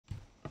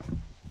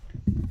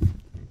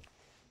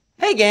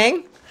Hey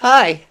gang,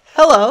 hi,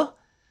 hello,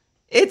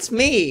 it's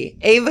me,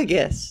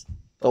 PodGis,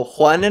 the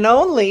one and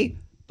only,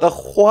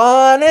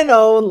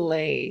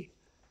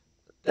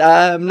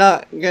 I'm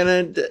not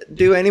gonna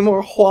do any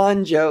more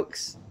Juan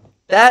jokes.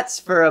 That's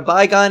for a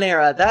bygone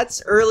era.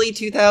 That's early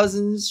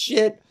 2000s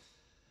shit.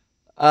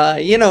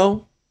 You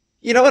know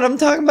what I'm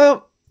talking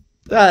about?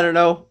 I don't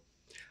know.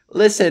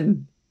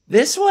 Listen,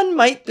 this one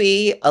might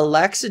be a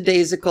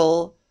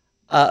lackadaisical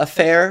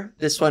affair.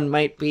 This one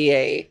might be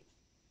a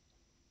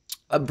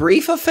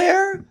brief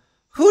affair.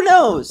 Who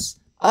knows?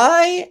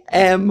 I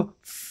am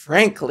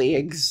frankly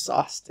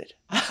exhausted.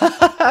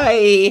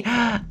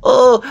 I'm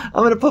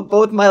gonna put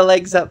both my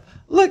legs up.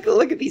 Look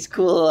at these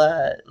cool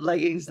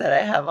leggings that I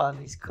have on.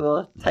 These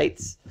cool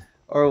tights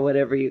or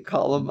whatever you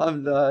call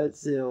them.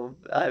 This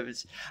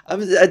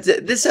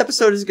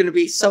episode is gonna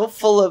be so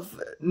full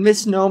of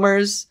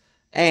misnomers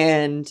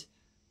and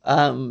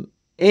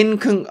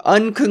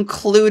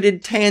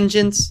unconcluded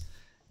tangents.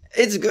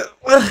 It's good.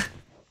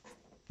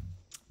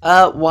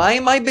 Why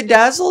am I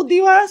bedazzled, do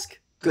you ask?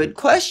 Good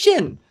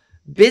question.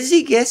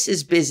 BlobfishGis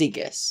is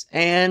BlobfishGis,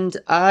 and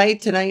I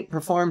tonight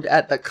performed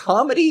at the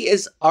Comedy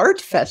is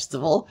Art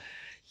Festival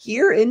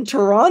here in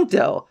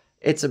Toronto.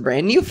 It's a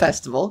brand new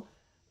festival,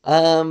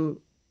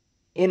 in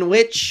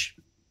which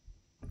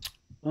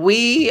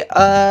we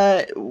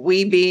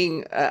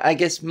being, I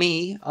guess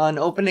me, on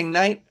opening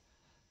night,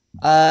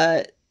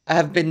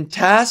 have been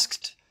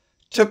tasked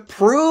to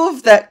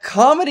prove that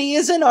comedy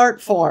is an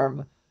art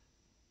form.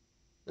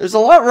 There's a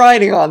lot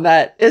riding on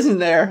that, isn't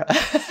there?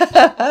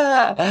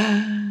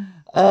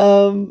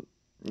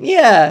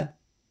 Yeah.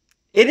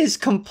 It is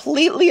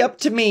completely up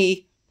to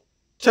me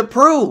to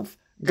prove,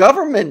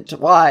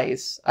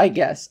 government-wise, I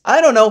guess.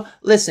 I don't know.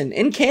 Listen,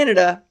 in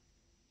Canada,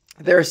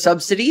 there are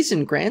subsidies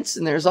and grants,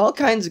 and there's all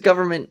kinds of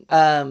government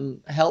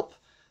help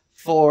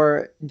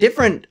for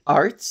different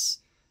arts,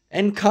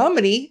 and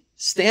comedy,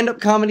 stand-up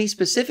comedy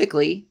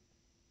specifically,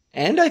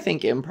 and I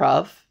think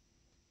improv,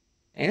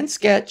 and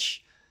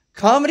sketch.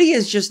 Comedy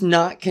is just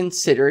not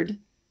considered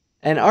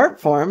an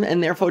art form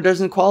and therefore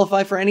doesn't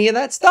qualify for any of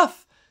that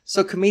stuff.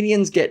 So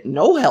comedians get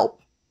no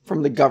help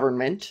from the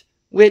government,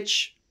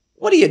 which,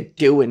 what do you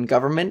do in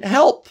government?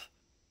 Help.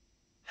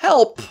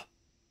 Help.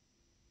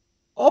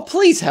 Oh,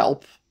 please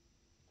help.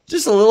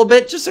 Just a little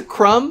bit, just a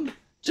crumb,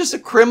 just a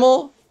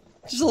crimmel,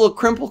 just a little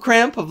crimple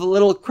cramp of a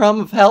little crumb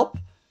of help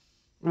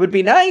would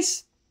be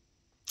nice.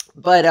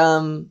 But,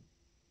 and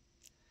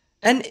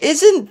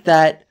isn't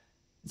that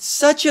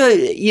such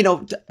a,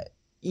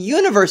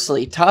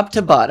 universally, top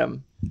to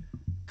bottom,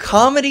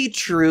 comedy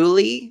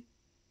truly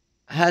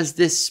has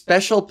this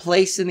special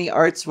place in the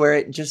arts where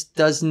it just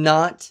does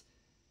not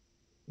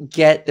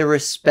get the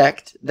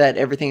respect that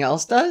everything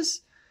else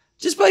does.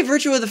 Just by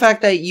virtue of the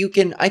fact that you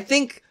can, I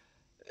think,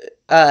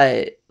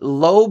 the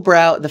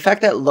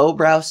fact that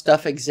lowbrow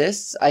stuff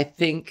exists, I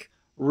think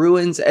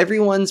ruins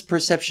everyone's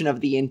perception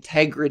of the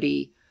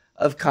integrity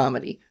of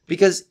comedy.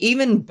 Because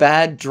even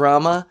bad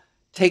drama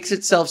takes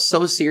itself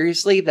so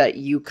seriously that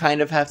you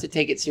kind of have to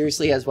take it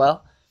seriously as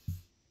well.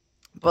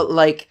 But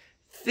like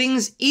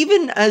things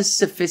even as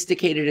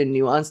sophisticated and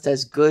nuanced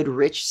as good,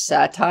 rich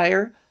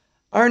satire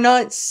are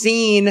not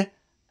seen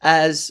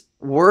as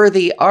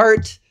worthy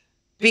art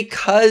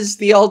because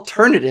the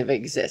alternative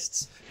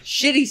exists.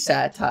 Shitty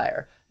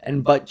satire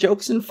and butt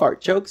jokes and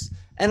fart jokes.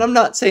 And I'm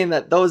not saying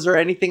that those are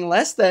anything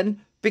less than,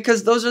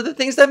 because those are the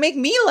things that make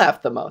me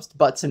laugh the most.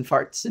 Butts and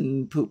farts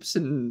and poops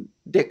and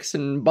dicks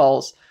and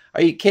balls.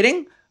 Are you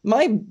kidding?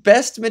 My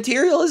best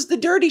material is the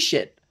dirty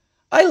shit.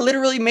 I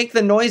literally make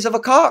the noise of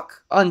a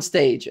cock on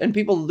stage and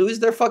people lose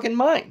their fucking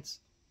minds.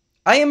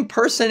 I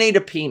impersonate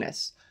a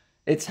penis.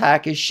 It's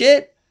hack as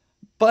shit,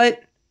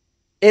 but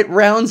it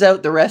rounds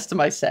out the rest of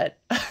my set.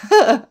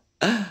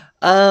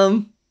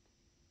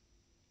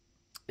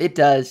 It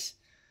does.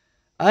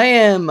 I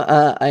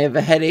have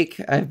a headache.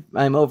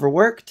 I'm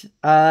overworked.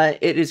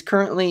 It's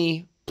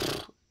currently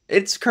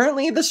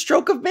the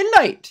stroke of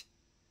midnight.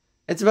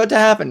 It's about to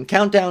happen.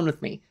 Count down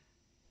with me.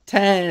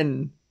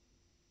 10,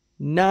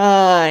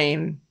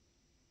 9,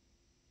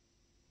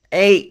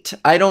 8.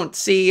 I don't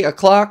see a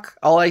clock.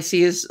 All I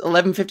see is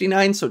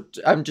 11:59, so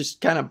I'm just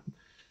kind of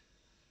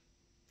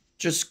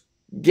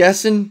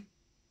guessing.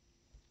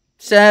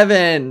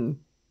 7,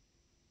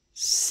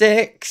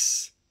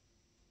 6,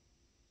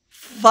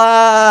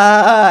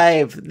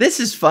 5. This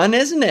is fun,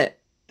 isn't it?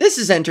 This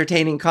is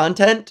entertaining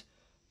content.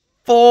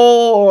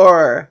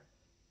 4.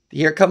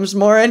 Here comes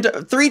more. And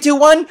 3, 2,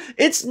 1.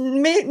 It's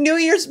New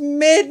Year's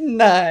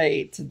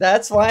midnight.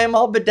 That's why I'm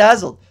all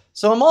bedazzled.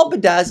 So I'm all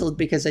bedazzled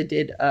because I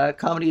did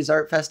Comedy is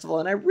Art Festival,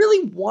 and I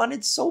really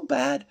wanted so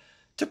bad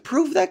to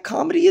prove that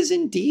comedy is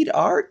indeed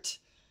art.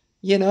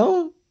 You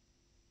know?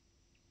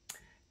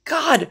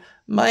 God,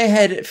 my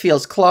head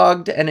feels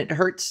clogged and it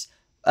hurts.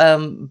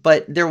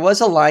 But there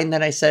was a line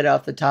that I said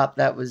off the top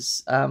that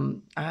was,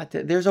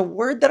 there's a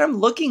word that I'm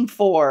looking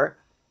for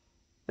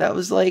that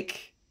was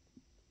like,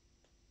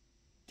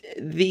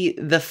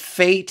 the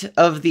fate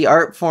of the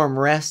art form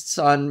rests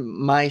on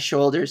my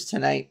shoulders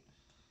tonight.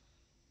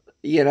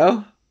 You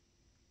know?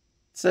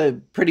 It's a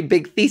pretty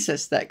big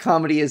thesis that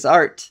comedy is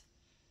art.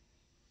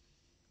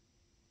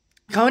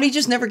 Comedy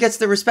just never gets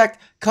the respect.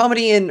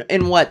 Comedy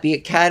in what? The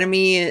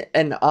Academy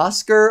and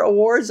Oscar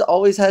Awards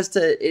always has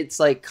to, it's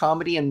like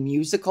comedy and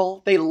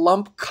musical. They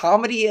lump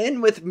comedy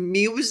in with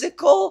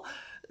musical?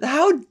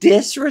 How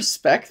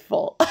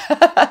disrespectful.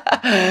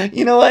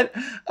 You know what?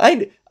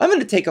 I'm going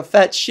to take a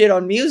fat shit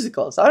on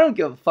musicals. I don't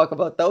give a fuck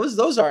about those.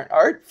 Those aren't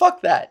art.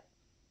 Fuck that.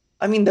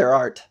 I mean, they're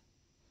art.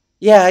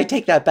 Yeah, I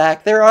take that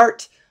back. They're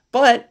art.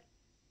 But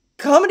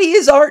comedy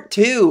is art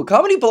too.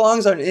 Comedy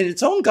belongs in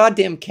its own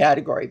goddamn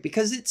category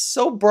because it's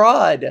so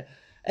broad.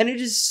 And it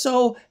is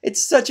so,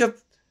 it's such a,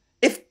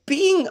 if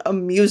being a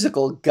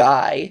musical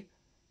guy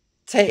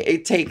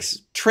it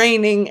takes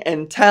training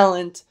and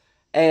talent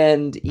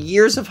and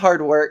years of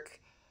hard work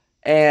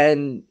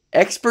and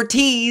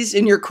expertise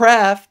in your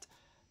craft,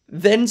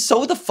 then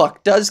so the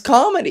fuck does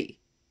comedy.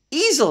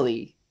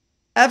 Easily.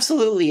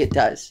 Absolutely it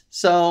does.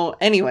 So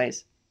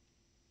anyways,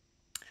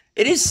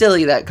 it is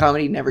silly that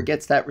comedy never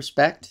gets that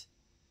respect.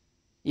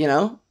 You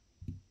know?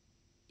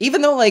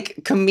 Even though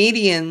like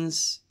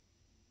comedians,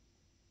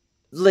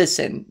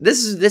 listen,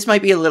 this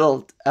might be a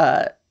little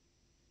I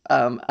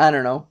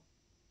don't know,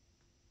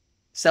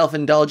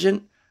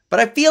 self-indulgent, but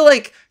I feel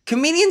like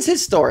comedians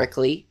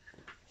historically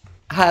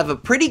have a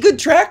pretty good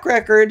track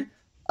record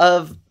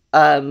of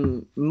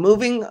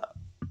moving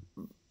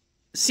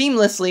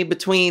seamlessly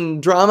between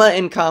drama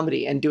and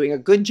comedy and doing a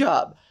good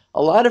job.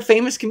 A lot of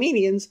famous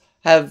comedians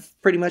have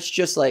pretty much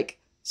just like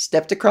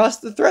stepped across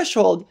the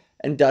threshold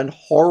and done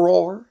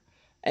horror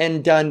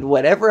and done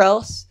whatever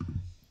else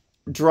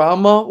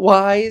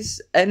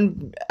drama-wise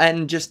and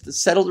just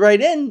settled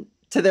right in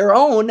to their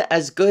own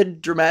as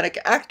good dramatic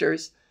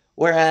actors.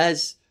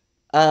 Whereas,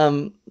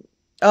 oh,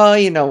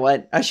 you know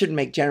what? I shouldn't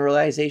make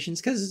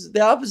generalizations because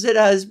the opposite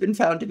has been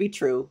found to be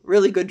true.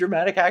 Really good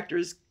dramatic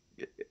actors,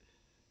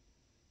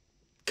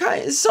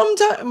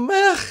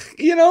 sometimes,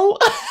 you know,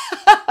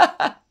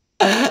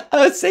 I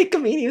would say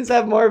comedians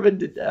have more of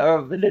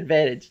an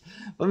advantage,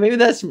 but maybe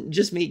that's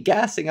just me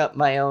gassing up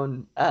my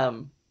own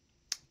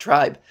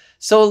tribe.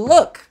 So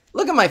look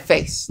at my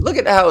face. Look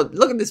at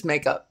this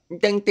makeup.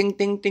 Ding, ding,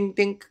 ding, ding,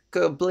 ding,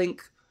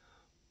 blink.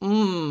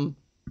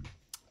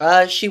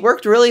 She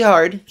worked really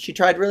hard. She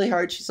tried really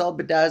hard. She's all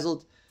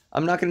bedazzled.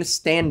 I'm not going to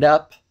stand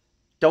up.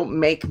 Don't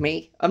make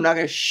me. I'm not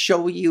going to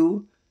show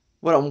you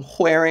what I'm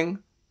wearing.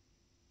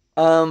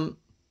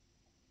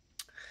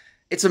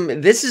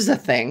 This is a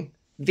thing.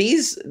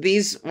 These,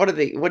 what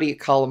do you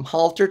call them?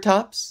 Halter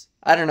tops?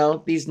 I don't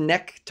know. These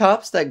neck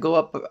tops that go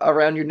up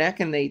around your neck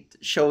and they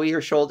show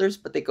your shoulders,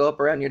 but they go up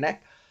around your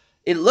neck.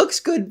 It looks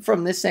good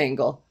from this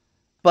angle,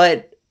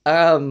 but,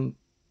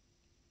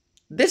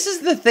 this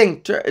is the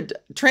thing.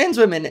 Trans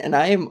women, and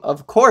I am,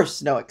 of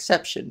course, no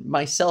exception,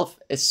 myself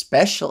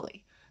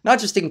especially, not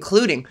just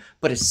including,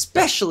 but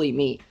especially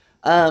me.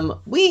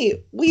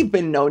 We've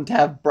been known to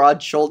have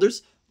broad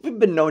shoulders. We've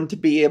been known to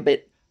be a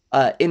bit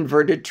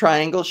inverted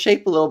triangle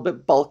shape, a little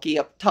bit bulky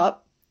up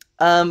top.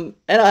 And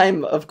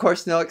I'm, of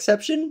course, no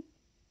exception.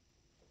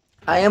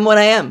 I am what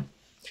I am.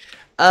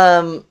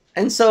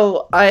 And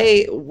so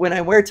when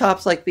I wear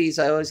tops like these,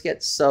 I always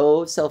get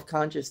so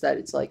self-conscious that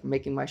it's like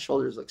making my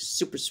shoulders look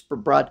super, super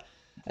broad.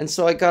 And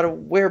so I gotta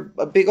wear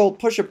a big old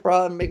push-up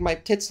bra and make my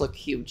tits look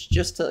huge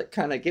just to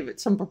kind of give it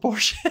some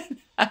proportion.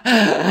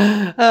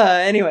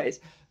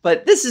 Anyways,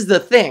 but this is the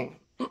thing.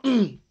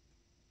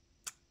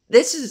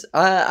 This is,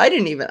 I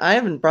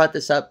haven't brought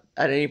this up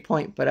at any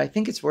point, but I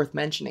think it's worth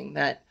mentioning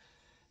that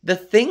the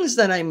things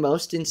that I'm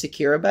most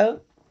insecure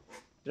about,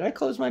 did I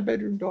close my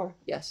bedroom door?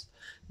 Yes.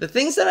 The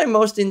things that I'm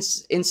most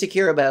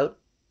insecure about,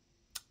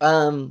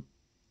 I'm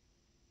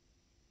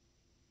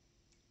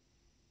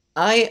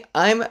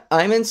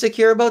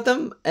insecure about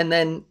them, and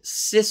then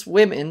cis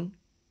women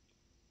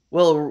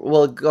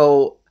will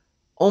go,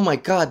 oh my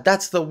god,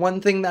 that's the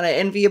one thing that I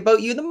envy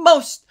about you the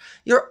most,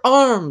 your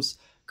arms.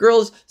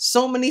 Girls,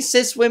 so many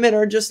cis women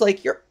are just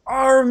like, your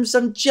arms,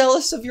 I'm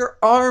jealous of your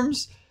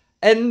arms.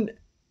 And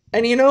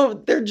you know,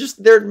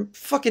 they're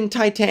fucking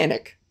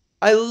Titanic.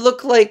 I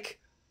look like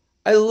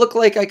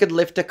I could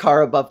lift a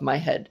car above my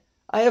head.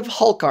 I have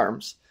Hulk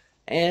arms,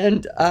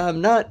 and I'm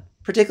not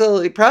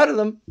particularly proud of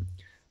them.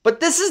 But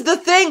this is the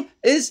thing,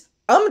 is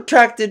I'm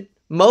attracted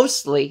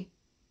mostly,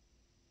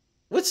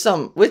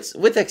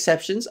 with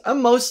exceptions,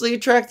 I'm mostly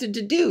attracted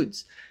to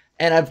dudes.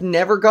 And I've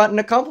never gotten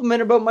a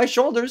compliment about my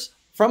shoulders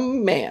from a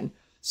man.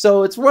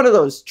 So it's one of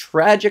those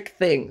tragic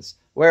things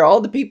where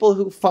all the people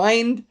who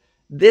find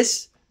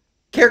this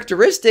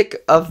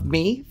characteristic of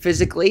me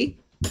physically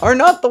are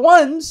not the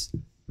ones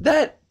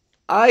that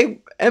I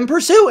am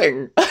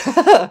pursuing.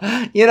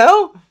 You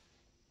know?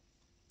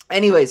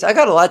 Anyways, I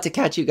got a lot to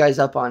catch you guys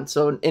up on.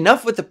 So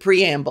enough with the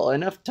preamble.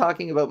 Enough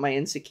talking about my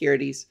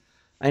insecurities.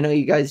 I know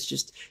you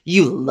guys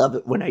you love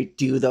it when I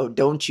do, though,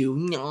 don't you?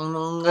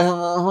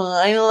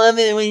 I love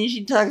it when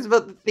she talks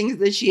about the things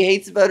that she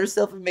hates about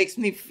herself. It makes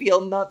me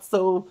feel not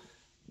so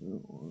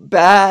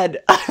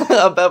bad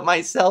about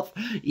myself.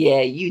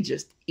 Yeah, you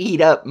just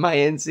eat up my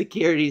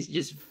insecurities.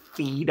 Just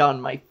feed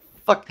on my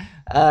fuck.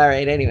 All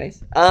right,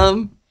 anyways.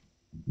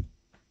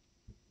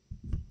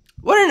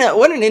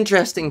 what an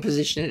interesting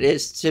position it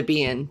is to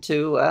be in,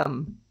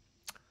 to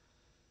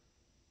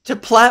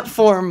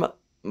platform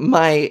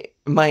my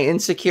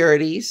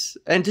insecurities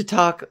and to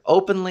talk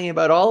openly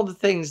about all the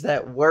things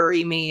that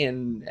worry me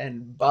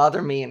and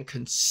bother me and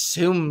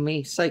consume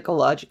me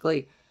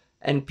psychologically,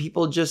 and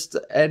people just,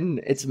 and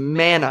it's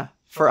manna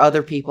for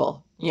other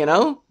people, you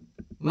know?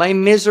 My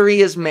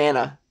misery is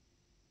manna.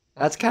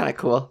 That's kind of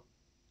cool.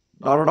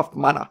 Not enough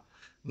mana.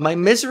 My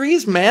misery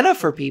is manna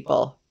for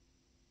people.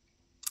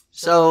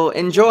 So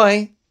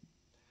enjoy.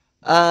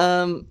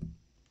 It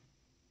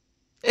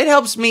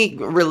helps me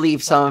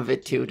relieve some of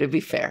it too, to be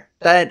fair.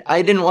 That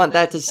I didn't want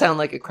that to sound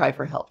like a cry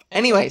for help.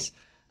 Anyways,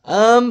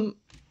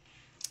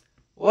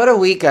 what a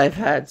week I've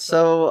had.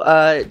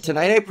 So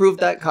tonight I proved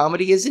that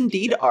comedy is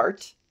indeed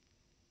art.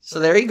 So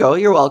there you go.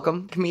 You're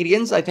welcome,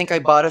 comedians. I think I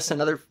bought us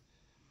another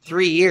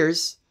 3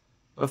 years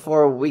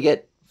before we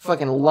get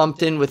fucking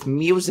lumped in with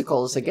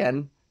musicals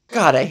again.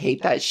 God, I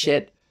hate that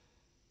shit.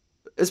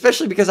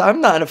 Especially because I'm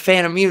not a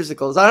fan of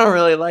musicals. I don't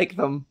really like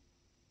them.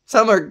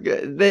 Some are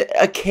good. The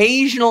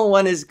occasional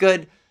one is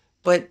good,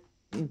 but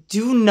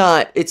do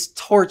not. It's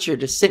torture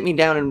to sit me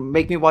down and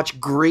make me watch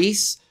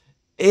Grease.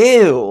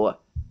 Ew.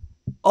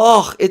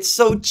 Oh, it's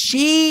so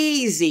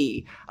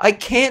cheesy. I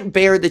can't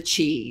bear the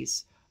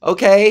cheese.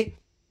 Okay?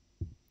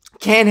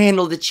 Can't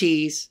handle the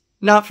cheese.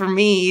 Not for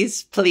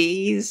me's,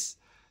 please.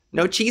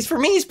 No cheese for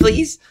me's,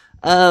 please.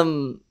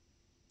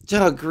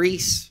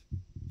 Grease.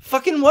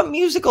 Fucking what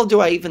musical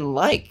do I even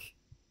like?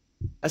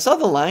 I saw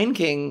The Lion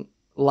King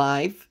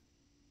live.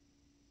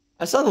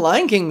 I saw the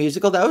Lion King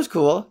musical. That was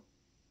cool.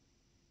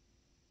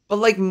 But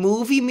like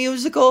movie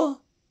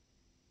musical?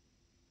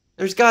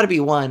 There's got to be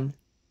one.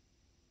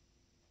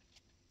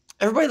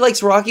 Everybody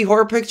likes Rocky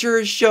Horror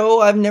Picture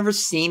Show. I've never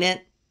seen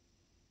it.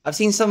 I've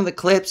seen some of the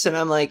clips and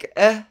I'm like,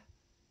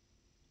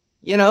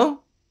 you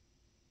know?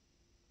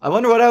 I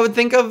wonder what I would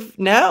think of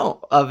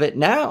it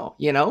now,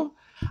 you know?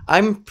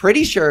 I'm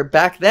pretty sure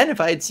back then, if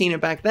I had seen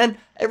it back then,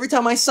 every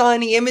time I saw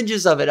any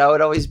images of it, I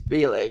would always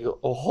be like,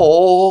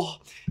 oh,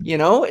 you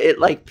know, it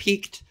like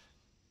piqued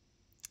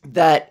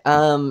that,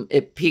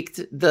 it piqued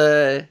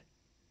the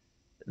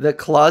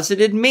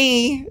closeted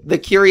me, the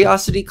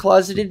curiosity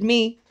closeted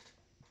me.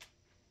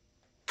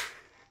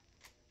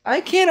 I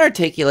can't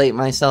articulate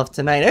myself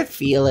tonight. I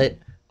feel it.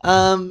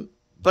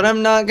 But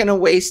I'm not going to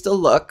waste a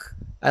look.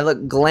 I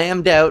look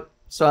glammed out,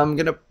 so I'm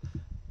going to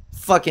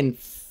fucking,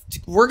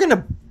 we're going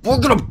to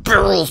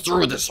barrel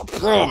through this. I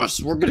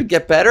promise. We're going to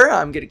get better.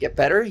 I'm going to get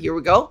better. Here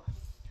we go.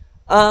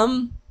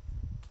 I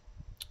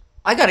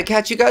got to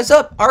catch you guys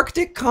up.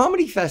 Arctic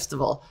Comedy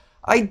Festival.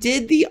 I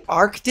did the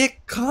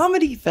Arctic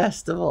Comedy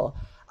Festival.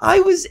 I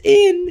was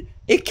in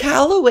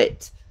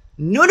Iqaluit,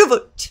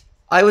 Nunavut.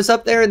 I was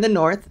up there in the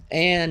north,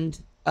 and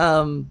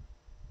I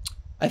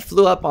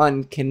flew up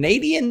on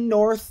Canadian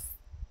North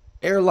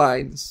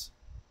Airlines,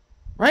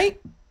 right?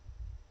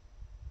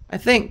 I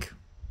think.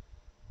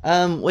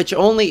 Which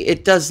only,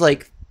 it does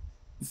like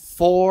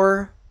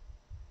four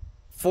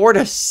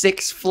to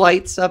 6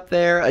 flights up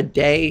there a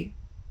day.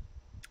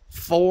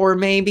 4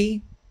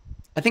 maybe.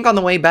 I think on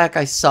the way back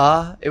I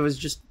saw it was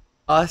just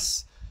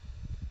us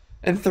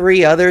and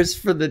 3 others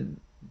for the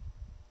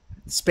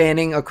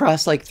spanning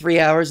across like 3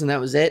 hours, and that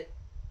was it.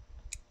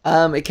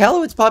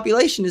 Iqaluit's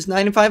population is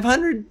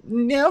 9,500.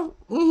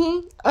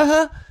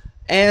 Yeah.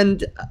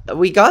 And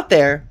we got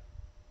there.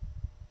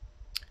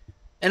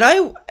 And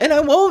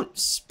I won't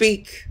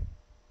speak.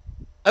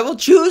 I will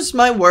choose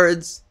my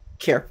words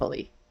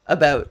carefully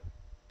about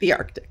the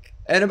Arctic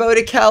and about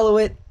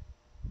Iqaluit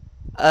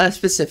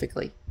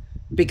specifically,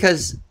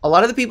 because a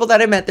lot of the people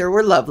that I met there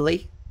were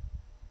lovely.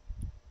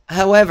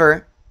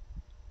 However,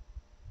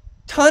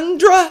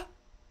 tundra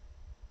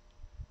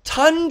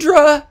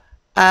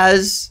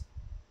as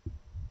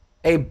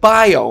a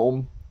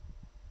biome,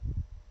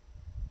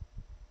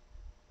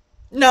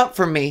 not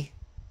for me.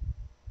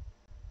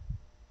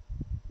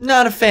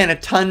 Not a fan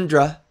of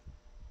tundra.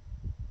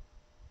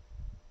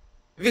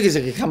 Because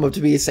it could come up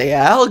to me and say,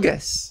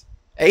 Algus,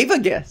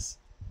 Avagis,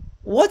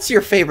 what's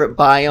your favorite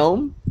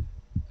biome?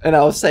 And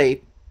I'll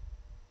say,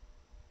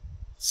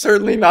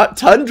 certainly not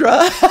tundra.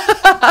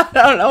 I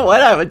don't know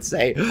what I would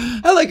say.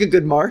 I like a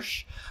good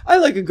marsh. I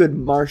like a good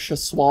marsh, a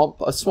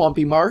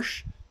swampy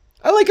marsh.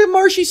 I like a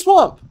marshy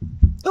swamp.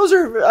 Those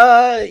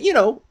are, you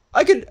know,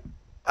 I could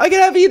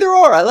have either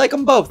or. I like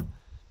them both.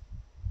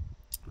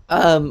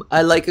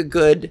 I like a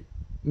good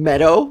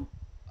meadow.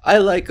 I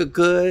like a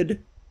good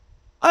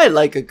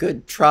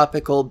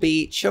tropical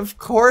beach. Of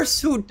course,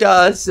 who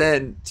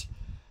doesn't?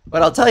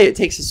 But I'll tell you, it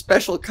takes a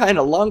special kind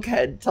of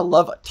lunkhead to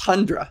love a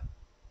tundra.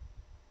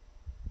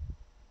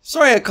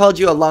 Sorry I called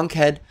you a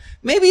lunkhead.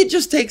 Maybe it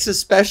just takes a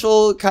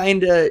special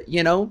kind of,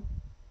 you know,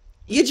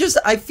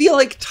 I feel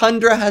like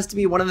tundra has to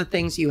be one of the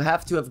things you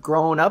have to have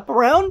grown up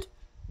around,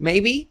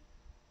 maybe,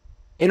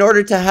 in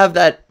order to have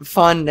that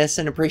fondness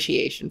and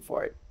appreciation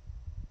for it.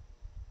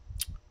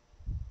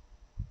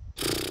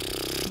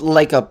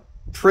 Like a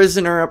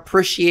prisoner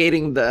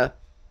appreciating the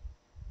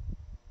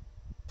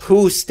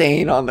poo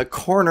stain on the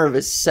corner of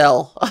his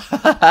cell.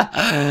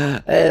 Hey,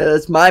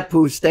 that's my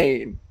poo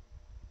stain.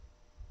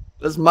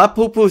 That's my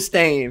poo-poo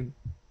stain.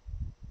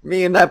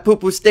 Me and that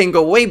poo-poo stain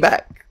go way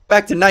back.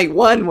 Back to night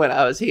 1 when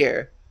I was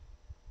here.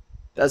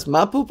 That's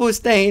my poo-poo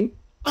stain.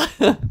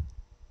 That's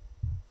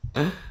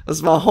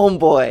my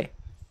homeboy.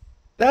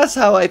 That's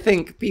how I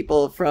think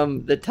people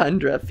from the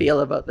tundra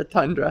feel about the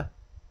tundra.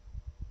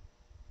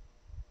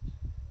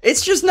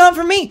 It's just not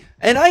for me.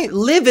 And I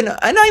live in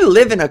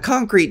a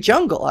concrete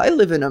jungle. I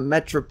live in a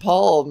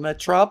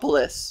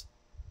metropolis.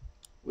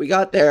 We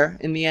got there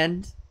in the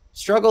end.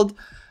 Struggled.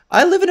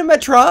 I live in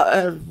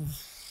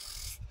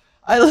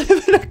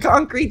a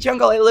concrete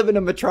jungle. I live in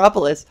a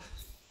metropolis.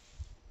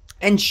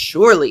 And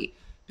surely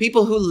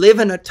people who live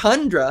in a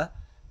tundra,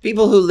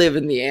 people who live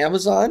in the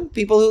Amazon,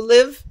 people who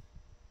live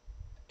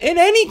in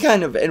any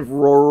kind of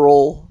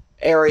rural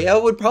area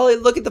would probably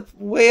look at the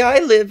way I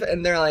live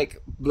and they're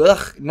like,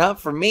 ugh,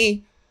 not for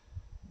me.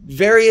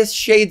 Various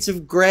shades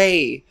of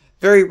gray,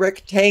 very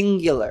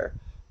rectangular.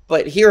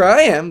 But here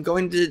I am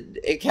going to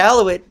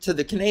Iqaluit, to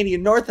the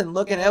Canadian North, and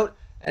looking out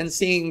and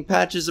seeing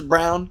patches of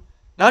brown.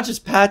 Not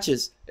just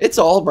patches, it's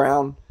all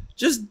brown.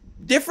 Just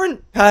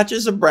different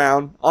patches of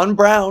brown on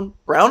brown.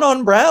 Brown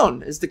on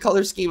brown is the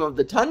color scheme of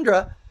the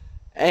tundra.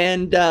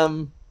 And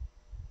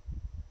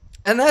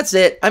that's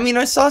it. I mean,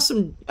 I saw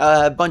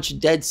a bunch of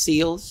dead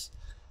seals.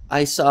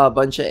 I saw a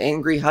bunch of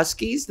angry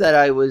huskies that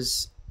I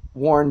was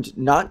warned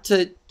not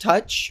to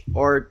touch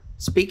or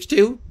speak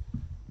to.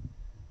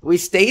 We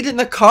stayed in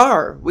the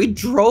car. We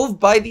drove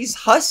by these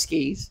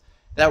huskies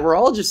that were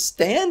all just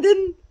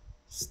standing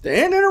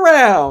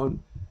around.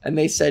 And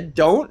they said,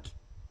 don't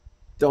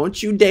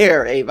you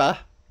dare, Ava.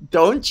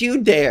 Don't you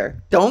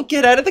dare. Don't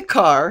get out of the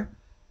car.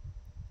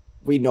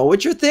 We know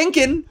what you're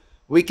thinking.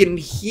 We can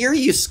hear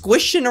you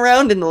squishing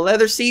around in the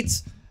leather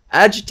seats,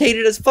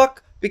 agitated as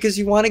fuck, because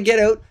you want to get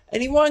out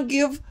and you want to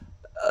give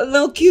a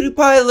little cutie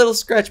pie a little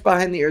scratch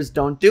behind the ears.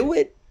 Don't do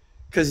it,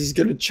 because he's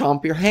going to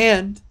chomp your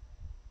hand.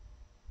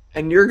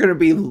 And you're going to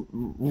be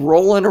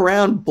rolling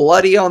around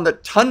bloody on the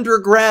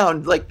tundra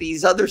ground like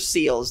these other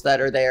seals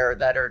that are there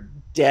that are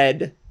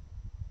dead.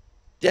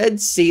 Dead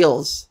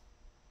seals.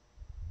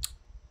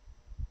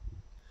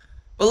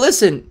 But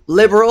listen,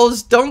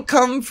 liberals, don't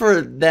come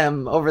for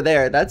them over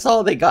there. That's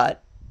all they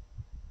got.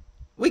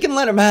 We can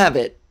let them have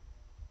it.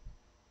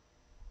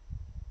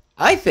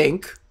 I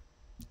think.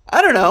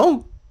 I don't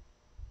know.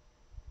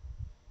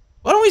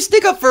 Why don't we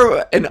stick up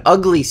for an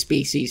ugly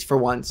species for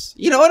once?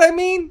 You know what I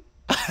mean?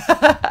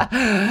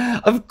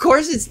 Of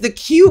course, it's the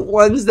cute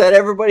ones that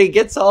everybody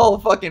gets all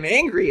fucking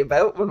angry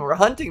about when we're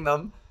hunting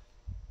them.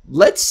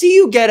 Let's see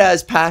you get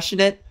as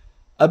passionate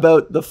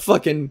about the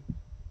fucking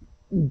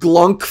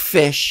glunk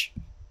fish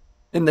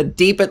in the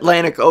deep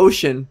Atlantic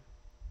Ocean.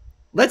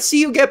 Let's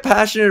see you get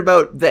passionate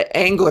about the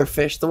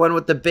anglerfish, the one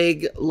with the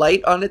big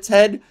light on its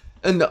head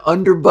and the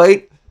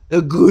underbite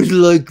that goes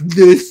like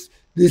this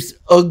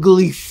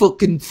ugly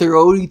fucking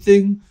throaty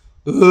thing.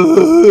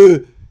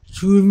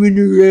 Swimming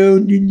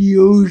around in the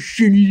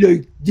ocean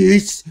like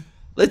this.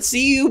 Let's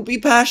see you be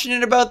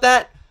passionate about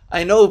that.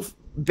 I know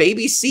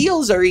baby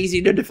seals are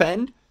easy to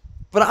defend,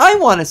 but I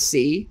want to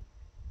see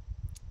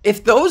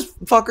if those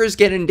fuckers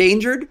get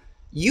endangered.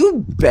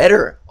 You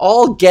better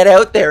all get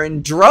out there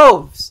in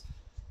droves.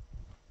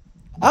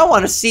 I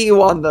want to see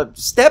you on the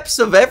steps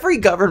of every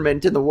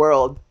government in the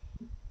world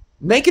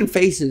making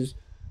faces.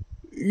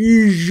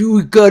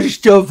 We gotta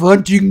stop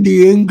hunting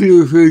the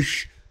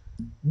anglerfish.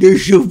 They're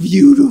so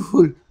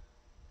beautiful.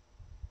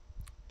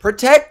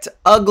 Protect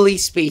ugly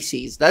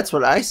species. That's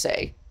what I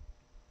say.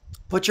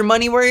 Put your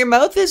money where your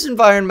mouth is,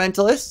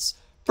 environmentalists.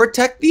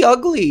 Protect the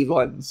ugly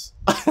ones.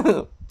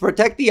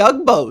 Protect the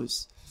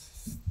ugbos.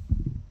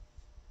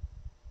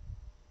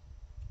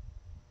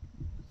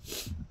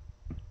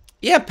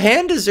 Yeah,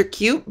 pandas are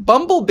cute.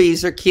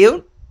 Bumblebees are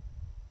cute.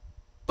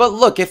 But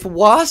look, if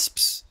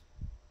wasps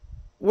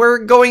were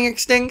going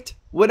extinct,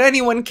 would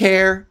anyone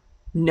care?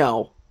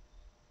 No.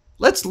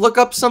 Let's look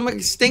up some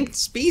extinct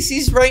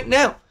species right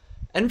now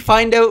and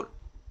find out.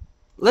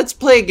 Let's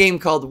play a game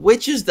called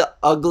Which is the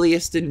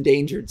Ugliest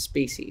Endangered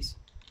Species?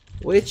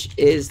 Which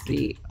is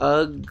the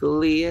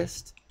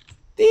ugliest?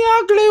 The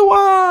ugly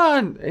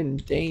one!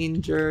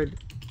 Endangered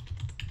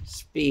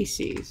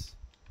species.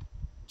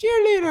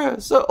 Cheerleader!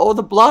 So, oh,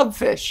 the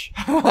blobfish.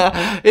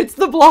 It's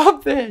the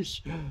blobfish.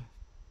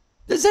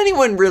 Does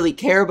anyone really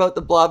care about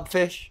the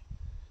blobfish?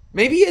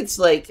 Maybe it's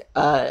like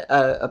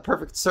a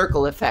perfect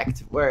circle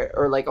effect,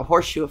 or like a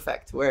horseshoe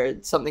effect,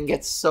 where something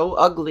gets so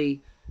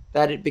ugly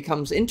that it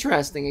becomes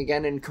interesting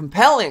again and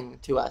compelling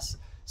to us.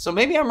 So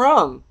maybe I'm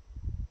wrong.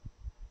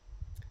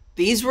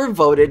 These were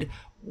voted.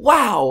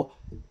 Wow!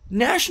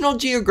 National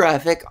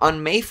Geographic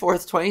on May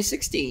 4th,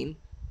 2016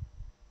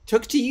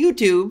 took to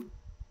YouTube,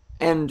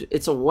 and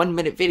it's a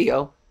 1-minute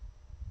video.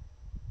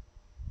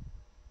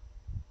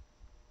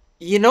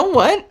 You know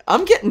what?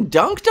 I'm getting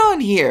dunked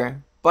on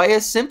here by a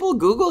simple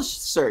Google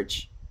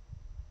search.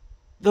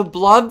 The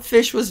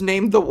blobfish was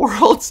named the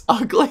world's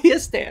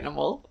ugliest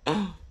animal.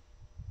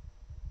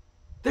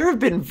 There have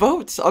been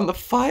votes on the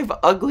 5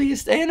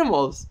 ugliest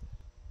animals.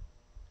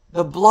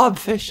 The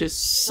blobfish is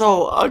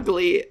so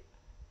ugly.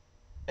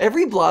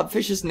 Every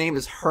blobfish's name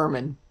is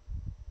Herman.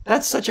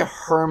 That's such a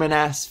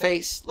Herman-ass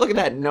face. Look at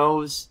that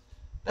nose.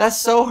 That's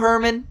so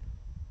Herman.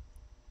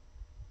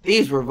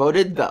 These were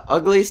voted the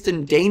ugliest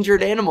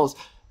endangered animals.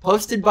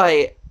 Posted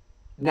by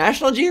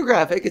National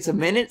Geographic. It's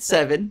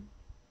 1:07.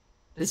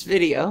 This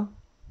video.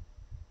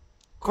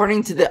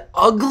 According to the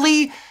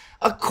Ugly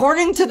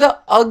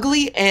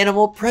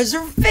Animal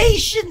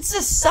Preservation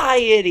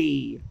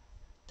Society.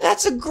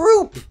 That's a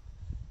group.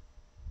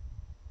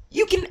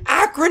 You can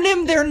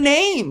acronym their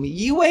name.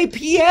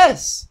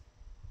 UAPS.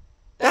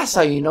 That's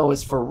how you know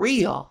it's for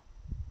real.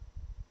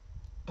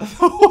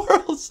 The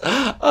world's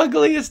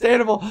ugliest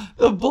animal,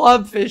 the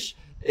blobfish,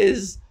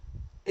 is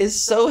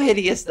so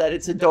hideous that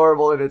it's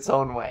adorable in its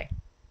own way.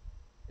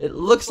 It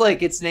looks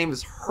like its name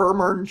is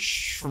Hermann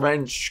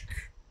Schrensch.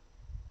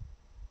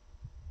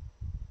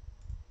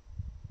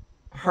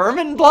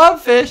 Herman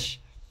blobfish.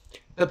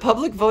 The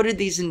public voted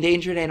these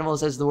endangered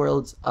animals as the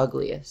world's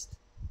ugliest.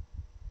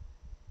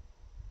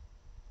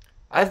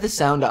 I have the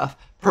sound off.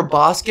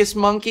 Proboscis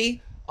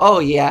monkey? Oh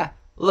yeah.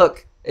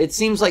 Look, it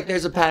seems like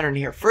there's a pattern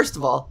here. First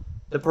of all,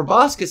 the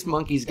proboscis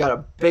monkey's got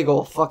a big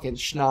old fucking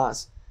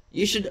schnoz.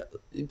 You should,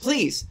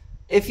 please,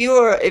 if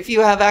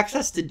you have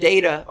access to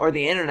data or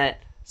the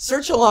internet,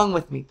 search along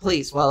with me,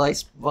 please, while I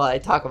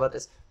talk about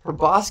this.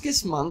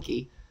 Proboscis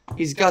monkey,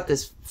 he's got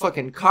this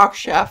fucking cock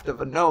shaft of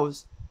a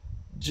nose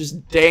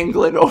just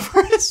dangling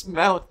over his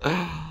mouth.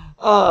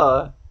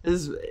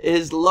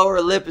 His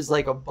lower lip is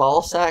like a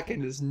ball sack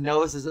and his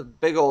nose is a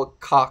big old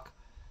cock.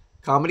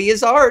 Comedy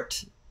is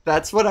art.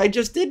 That's what I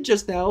just did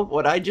just now.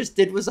 What I just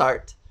did was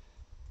art.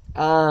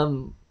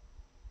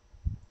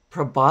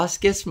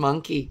 Proboscis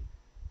monkey.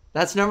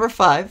 That's number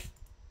 5.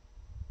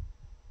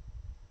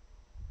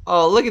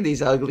 Oh, look at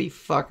these ugly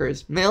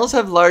fuckers. Males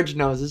have large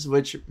noses,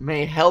 which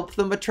may help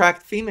them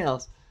attract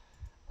females.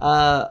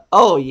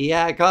 Oh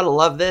yeah, I gotta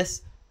love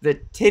this. The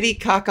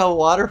Titicaca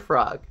water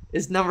frog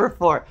is number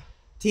 4.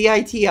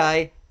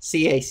 Titicaca.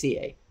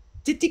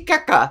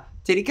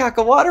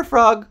 Titicaca water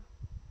frog.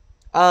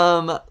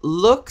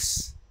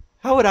 Looks,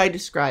 how would I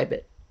describe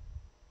it?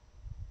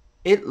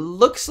 It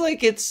looks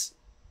like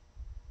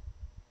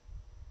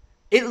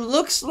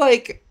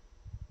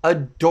a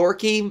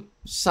dorky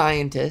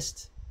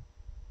scientist,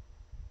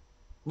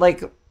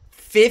 like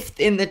 5th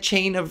in the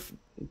chain of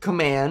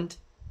command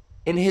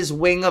in his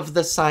wing of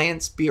the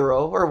science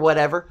bureau or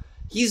whatever.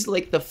 He's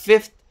like the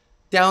 5th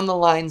down the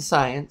line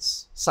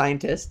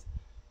scientist.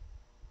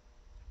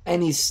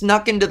 And he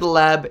snuck into the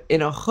lab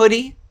in a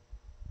hoodie.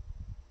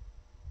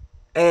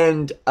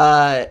 And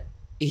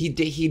he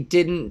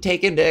didn't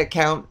take into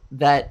account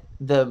that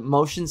the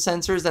motion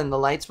sensors and the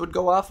lights would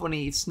go off when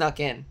he snuck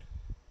in.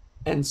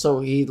 And so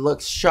he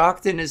looks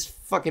shocked in his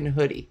fucking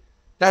hoodie.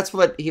 That's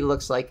what he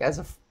looks like as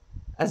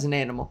an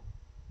animal.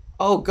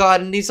 Oh god,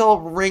 and he's all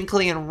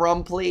wrinkly and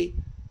rumply.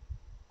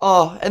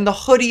 Oh, and the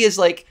hoodie is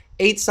like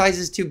 8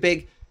 sizes too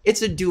big.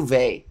 It's a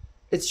duvet.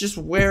 It's just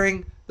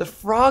wearing the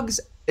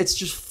frogs. It's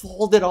just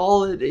folded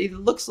all. It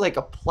looks like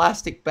a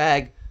plastic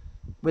bag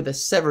with a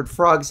severed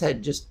frog's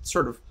head, just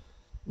sort of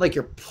like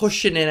you're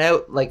pushing it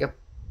out like a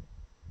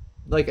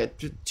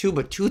tube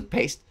of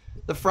toothpaste.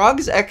 The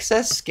frog's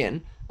excess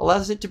skin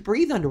allows it to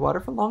breathe underwater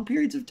for long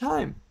periods of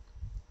time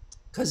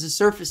because of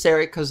surface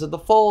area, because of the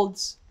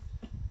folds.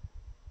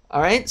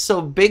 All right,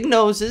 so big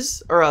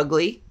noses are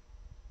ugly,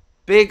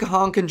 big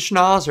honking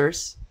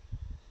schnauzers,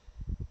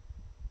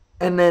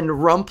 and then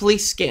rumply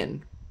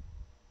skin.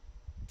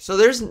 So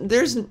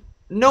there's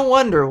no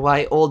wonder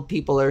why old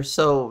people are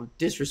so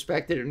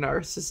disrespected in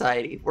our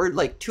society. We're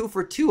like 2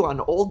 for 2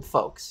 on old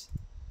folks.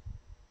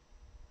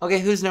 Okay,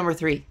 who's number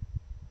 3?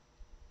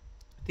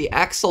 The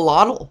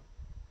axolotl.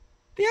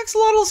 The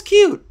axolotl's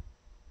cute.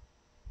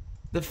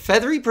 The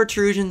feathery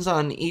protrusions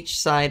on each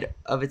side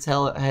of its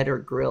head are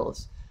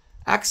grills.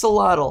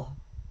 Axolotl.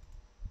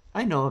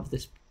 I know of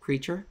this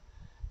creature.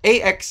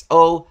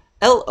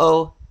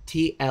 Axolotl.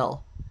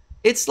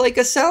 It's like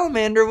a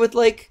salamander with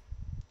like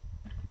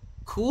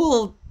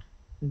cool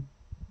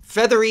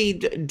feathery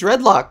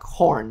dreadlock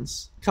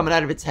horns coming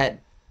out of its head.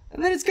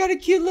 And then it's got a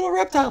cute little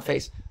reptile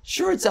face.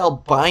 Sure, it's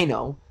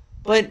albino,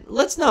 but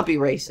let's not be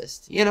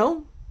racist, you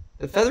know?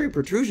 The feathery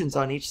protrusions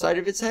on each side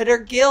of its head are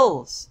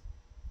gills.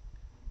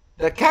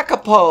 The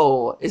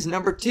kakapo is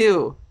number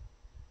 2.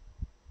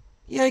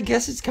 Yeah, I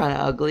guess it's kind of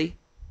ugly.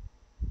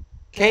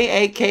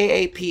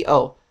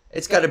 Kakapo.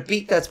 It's got a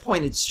beak that's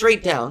pointed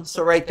straight down,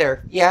 so right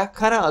there. Yeah,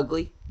 kind of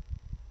ugly.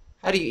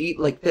 How do you eat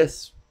like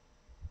this?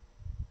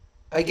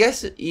 I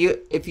guess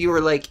if you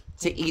were like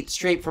to eat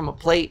straight from a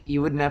plate,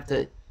 you wouldn't have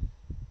to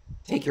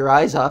take your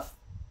eyes off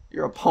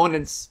your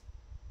opponent's.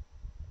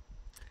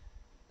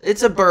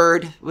 It's a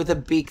bird with a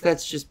beak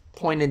that's just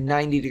pointed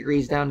 90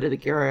 degrees down to the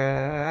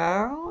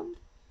ground.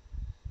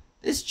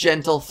 This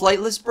gentle,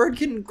 flightless bird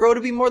can grow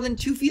to be more than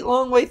 2 feet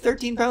long, weigh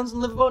 13 pounds,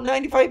 and live about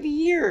 95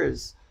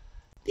 years.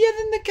 Yeah,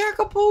 then the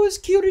kakapo is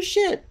cute as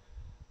shit.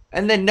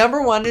 And then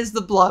number 1 is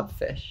the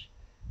blobfish.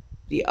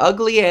 The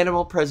Ugly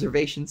Animal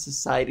Preservation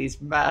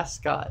Society's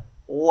mascot.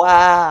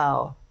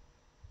 Wow.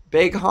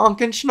 Big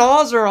honkin'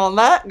 schnauzer on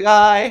that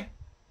guy.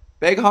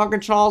 Big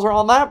honkin' schnauzer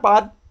on that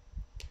bud.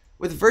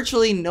 With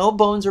virtually no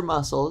bones or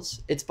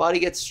muscles, its body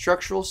gets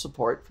structural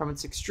support from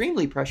its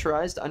extremely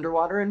pressurized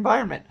underwater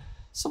environment.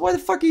 So why the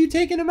fuck are you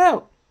taking him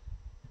out?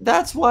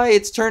 That's why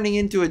it's turning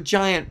into a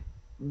giant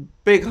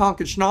big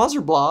honkin'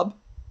 schnauzer blob.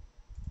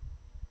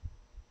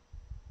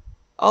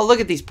 Oh, look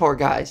at these poor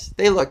guys.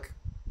 They look...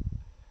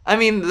 I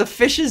mean, the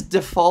fish's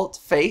default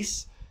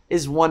face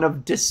is one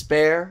of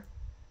despair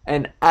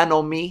and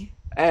anomie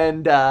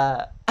and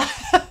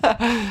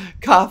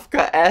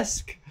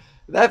Kafka-esque.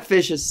 That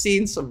fish has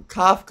seen some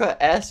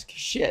Kafka-esque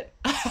shit.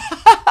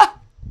 The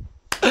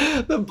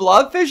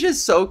blobfish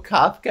is so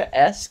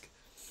Kafka-esque.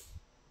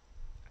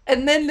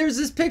 And then there's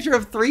this picture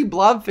of 3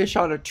 blobfish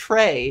on a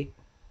tray.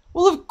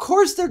 Well, of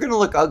course they're going to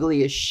look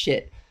ugly as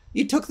shit.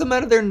 You took them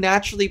out of their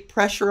naturally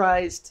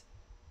pressurized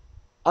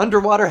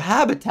underwater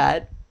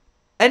habitat,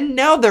 and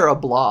now they're a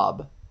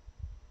blob.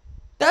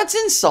 That's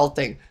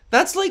insulting.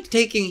 That's like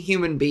taking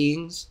human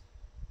beings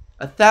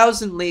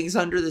 1,000 leagues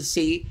under the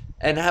sea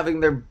and having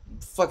their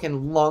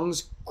fucking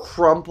lungs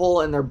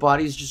crumple and their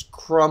bodies just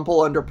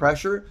crumple under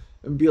pressure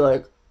and be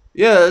like,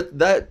 yeah,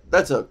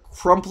 that's a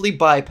crumply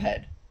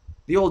biped.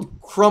 The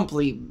old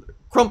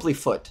crumply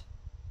foot.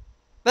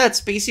 That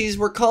species,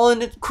 we're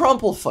calling it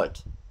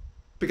crumplefoot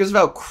because of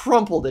how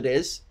crumpled it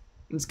is.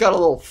 It's got a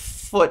little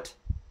foot.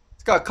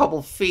 It's got a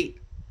couple feet.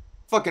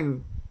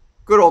 Fucking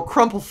good old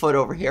crumplefoot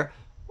over here.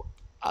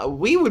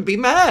 We would be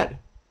mad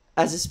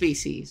as a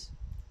species.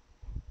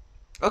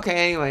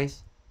 Okay,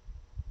 anyways.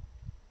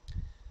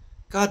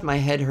 God, my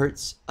head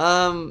hurts.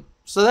 So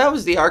that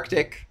was the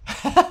Arctic.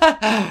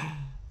 The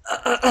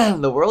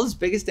world's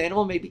biggest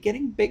animal may be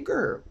getting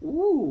bigger.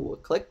 Ooh,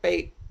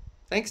 clickbait.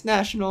 Thanks,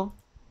 National.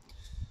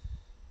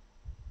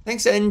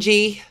 Thanks,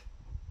 NG.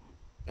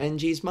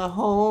 NG's my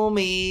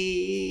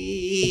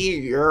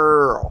homie.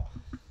 Girl.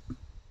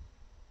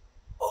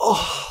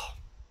 Oh,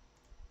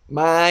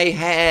 my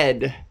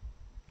head.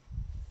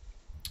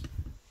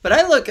 But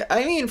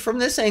I mean, from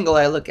this angle,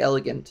 I look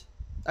elegant.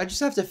 I just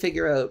have to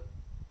figure out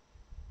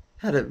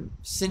how to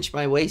cinch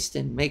my waist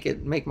and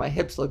make my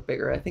hips look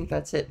bigger. I think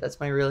that's it. That's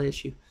my real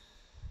issue.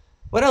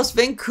 What else?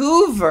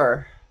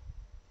 Vancouver.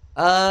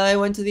 I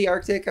went to the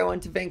Arctic. I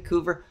went to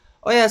Vancouver.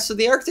 Oh yeah, so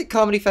the Arctic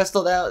Comedy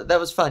Festival, that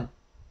was fun.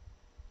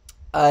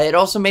 It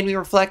also made me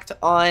reflect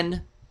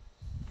on,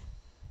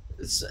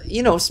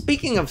 you know,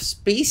 speaking of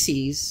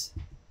species,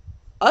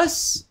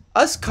 us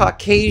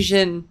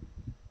Caucasian,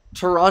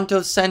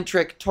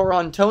 Toronto-centric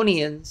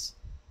Torontonians,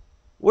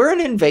 we're an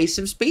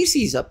invasive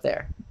species up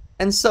there.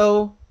 And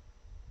so,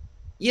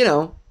 you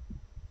know,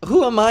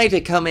 who am I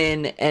to come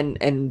in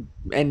and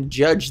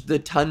judge the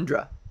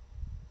tundra?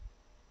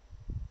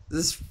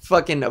 This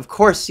fucking, of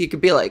course, you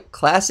could be like,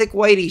 classic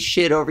whitey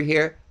shit over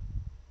here.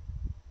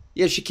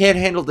 Yeah, she can't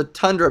handle the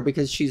tundra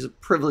because she's a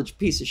privileged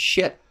piece of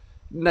shit.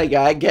 Like,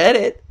 I get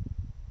it.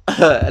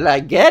 And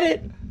I get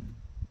it.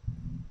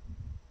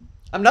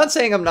 I'm not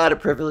saying I'm not a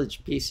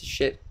privileged piece of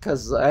shit,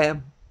 because I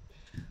am.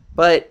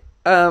 But,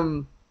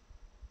 I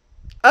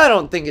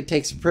don't think it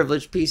takes a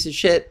privileged piece of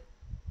shit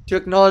to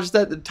acknowledge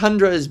that the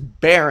tundra is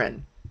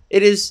barren.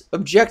 It is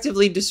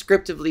objectively,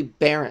 descriptively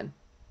barren.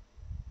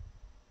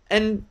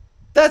 And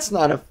that's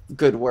not a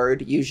good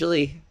word,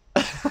 usually.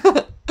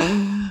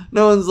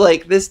 No one's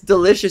like, this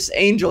delicious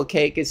angel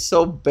cake is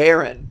so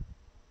barren.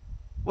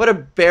 What a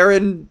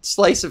barren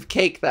slice of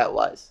cake that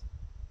was.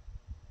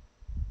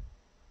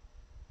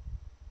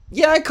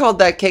 Yeah, I called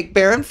that cake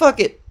barren. Fuck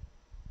it.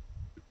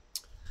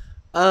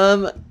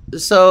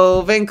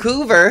 So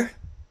Vancouver.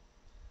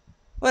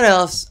 What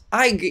else?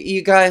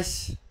 You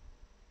guys.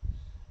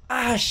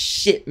 Ah,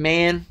 shit,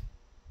 man.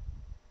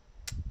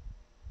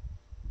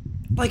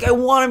 Like, I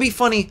want to be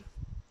funny,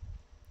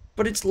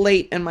 but it's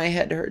late and my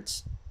head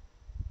hurts.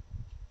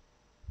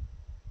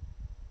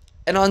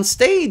 And on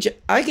stage,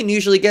 I can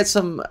usually get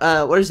some,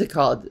 what is it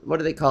called? What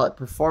do they call it?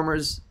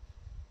 Performers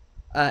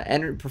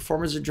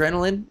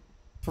adrenaline?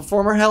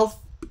 Performer health?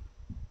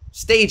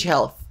 Stage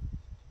health.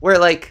 Where,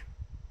 like,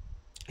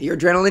 your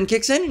adrenaline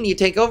kicks in and you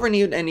take over and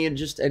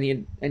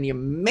you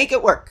make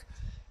it work.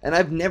 And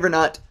I've never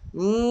not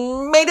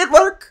made it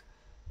work.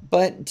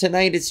 But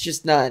tonight it's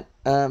just not,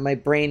 my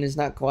brain is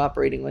not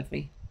cooperating with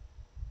me.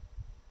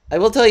 I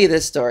will tell you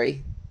this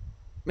story.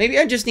 Maybe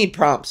I just need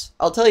prompts.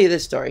 I'll tell you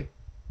this story.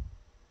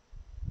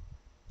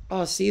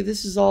 Oh, see,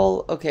 this is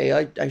all...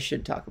 Okay, I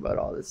should talk about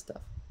all this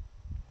stuff.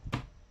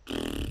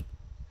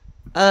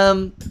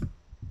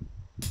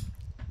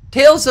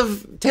 Tales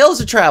of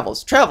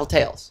travels. Travel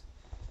tales.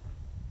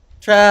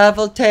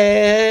 Travel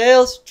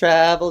tales.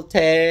 Travel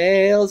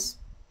tales.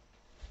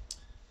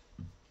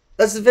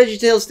 That's the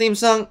VeggieTales theme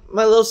song.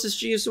 My little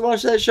sister used to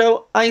watch that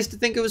show. I used to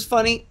think it was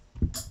funny.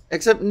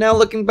 Except now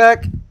looking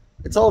back,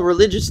 it's all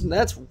religious and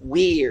that's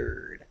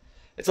weird.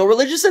 It's all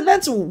religious and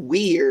that's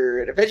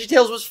weird.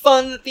 VeggieTales was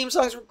fun. The theme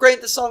songs were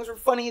great. The songs were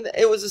funny.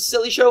 It was a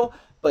silly show.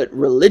 But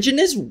religion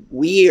is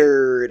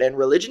weird. And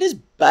religion is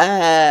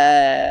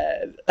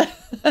bad.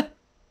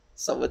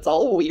 So it's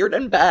all weird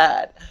and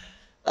bad.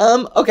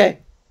 Okay.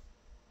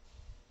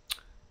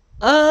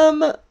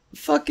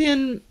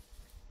 Fucking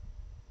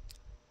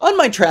on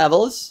my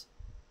travels,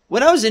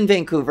 when I was in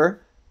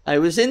Vancouver, I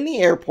was in the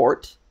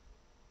airport,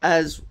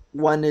 as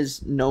one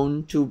is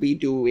known to be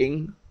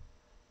doing.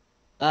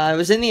 I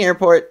was in the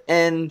airport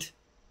and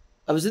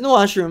I was in the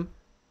washroom,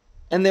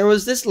 and there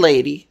was this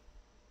lady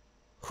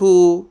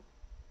who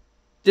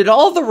did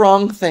all the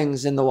wrong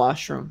things in the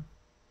washroom.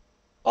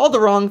 All the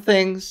wrong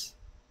things.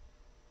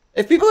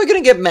 If people are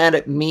going to get mad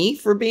at me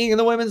for being in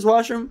the women's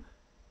washroom,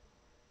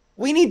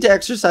 we need to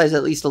exercise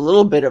at least a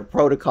little bit of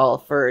protocol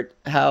for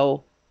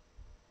how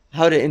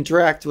to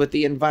interact with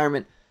the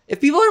environment. If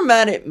people are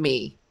mad at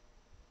me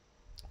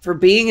for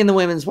being in the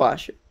women's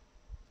washroom,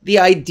 the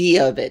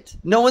idea of it,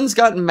 no one's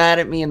gotten mad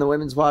at me in the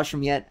women's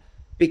washroom yet,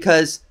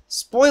 because,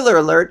 spoiler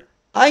alert,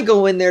 I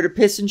go in there to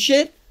piss and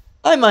shit,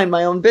 I mind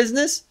my own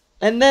business,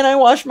 and then I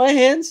wash my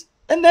hands,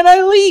 and then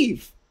I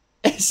leave.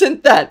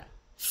 Isn't that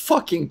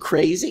fucking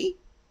crazy?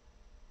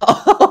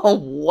 Oh,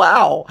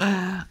 wow.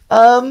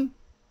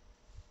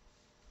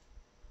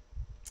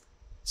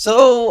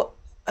 So,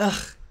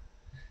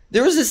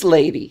 there was this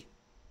lady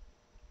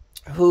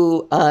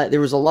who,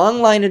 there was a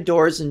long line of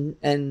doors,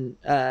 and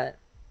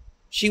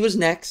she was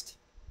next,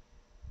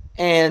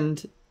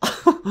 and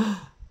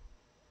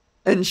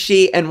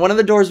and one of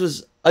the doors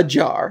was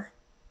ajar.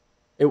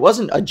 It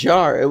wasn't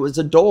ajar, it was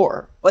a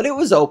door, but it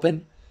was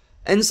open.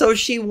 And so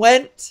she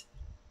went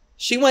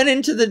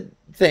into the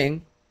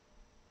thing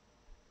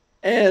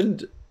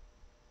and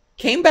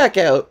came back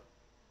out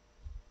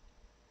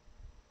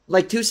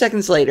like 2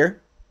 seconds later,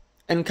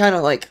 and kind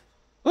of like,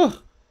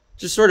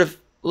 just sort of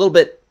a little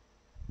bit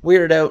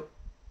weirded out.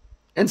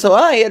 And so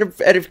I,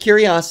 out of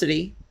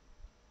curiosity,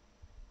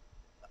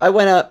 I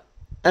went up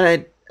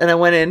and I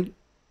went in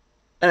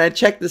and I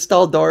checked the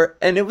stall door,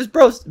 and it was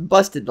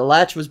busted. The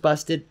latch was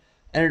busted,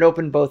 and it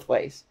opened both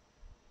ways.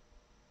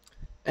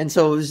 And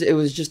so it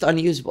was just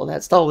unusable.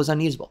 That stall was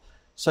unusable.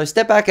 So I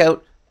stepped back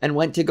out and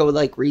went to go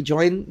like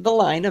rejoin the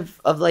line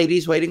of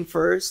ladies waiting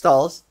for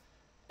stalls.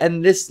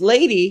 And this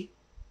lady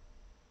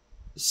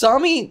saw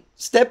me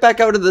step back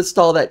out of the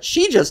stall that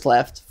she just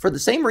left for the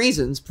same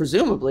reasons,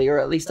 presumably, or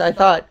at least I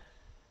thought.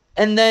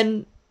 And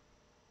then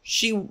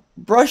she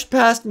brushed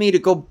past me to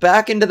go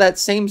back into that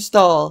same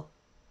stall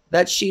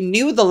that she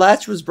knew the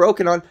latch was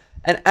broken on.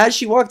 And as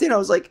she walked in, I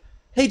was like,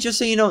 hey, just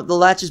so you know, the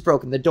latch is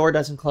broken. The door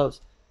doesn't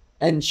close.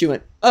 And she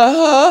went,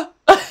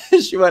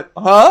 she went,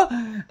 huh?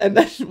 And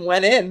then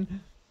went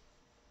in.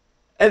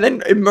 And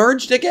then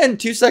emerged again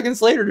 2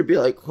 seconds later to be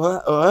like,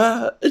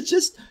 what? It's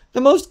just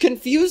the most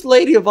confused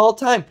lady of all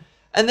time.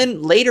 And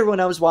then later when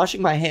I was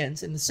washing my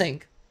hands in the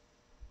sink,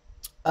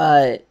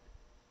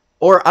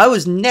 or I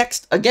was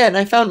next again,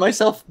 I found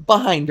myself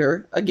behind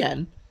her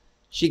again.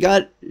 She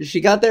got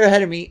there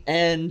ahead of me,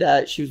 and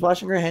she was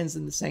washing her hands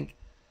in the sink.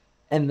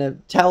 And the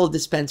towel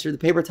dispenser, the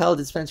paper towel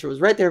dispenser,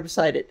 was right there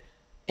beside it.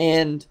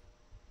 And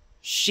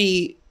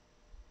she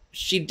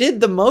did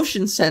the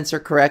motion sensor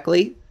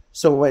correctly,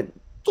 so it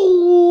went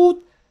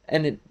doot,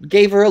 and it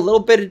gave her a little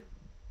bit of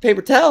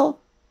paper towel.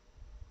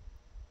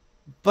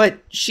 But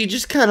she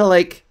just kind of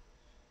like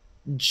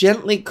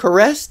gently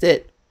caressed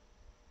it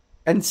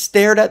and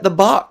stared at the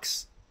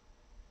box.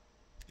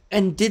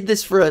 And did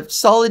this for a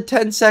solid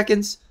 10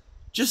 seconds,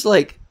 just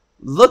like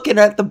looking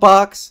at the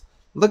box,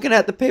 looking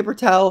at the paper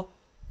towel,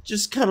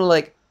 just kind of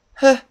like,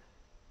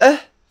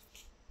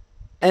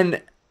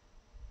 And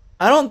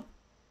I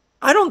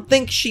don't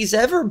think she's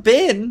ever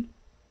been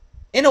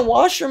in a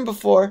washroom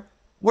before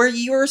where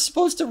you're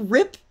supposed to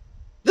rip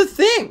the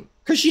thing,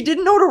 because she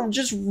didn't know to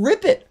just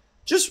rip it.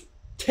 Just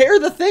tear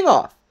the thing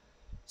off.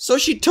 So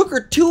she took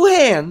her two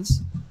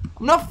hands.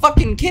 I'm not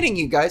fucking kidding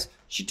you guys.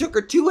 She took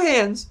her two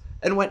hands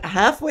and went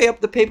halfway up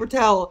the paper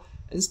towel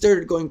and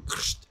started going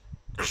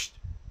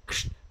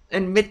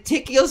and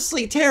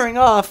meticulously tearing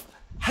off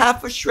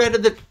half a shred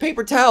of the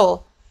paper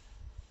towel.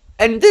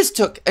 And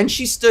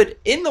she stood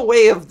in the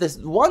way of this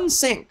one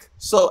sink.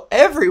 So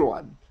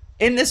everyone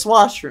in this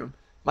washroom,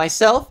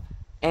 myself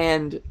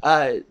and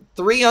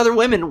 3 other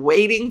women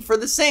waiting for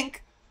the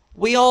sink,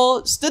 we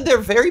all stood there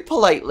very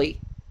politely,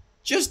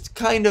 just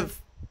kind of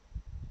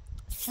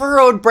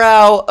furrowed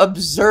brow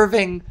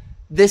observing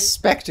this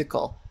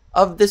spectacle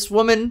of this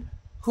woman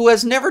who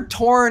has never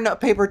torn a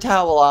paper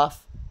towel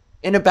off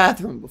in a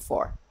bathroom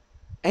before.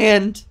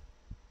 And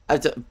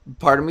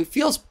part of me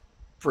feels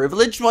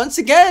privileged once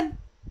again.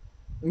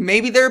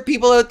 Maybe there are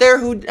people out there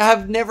who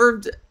have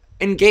never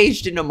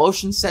engaged in a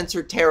motion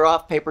sensor tear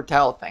off paper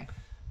towel thing.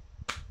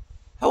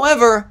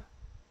 However,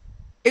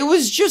 it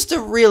was just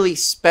a really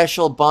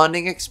special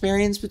bonding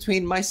experience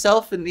between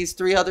myself and these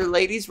 3 other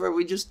ladies, where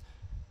we just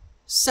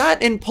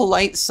sat in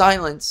polite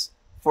silence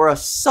for a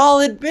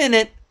solid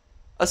minute,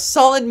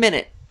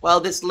 while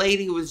this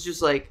lady was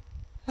just like,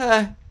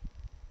 And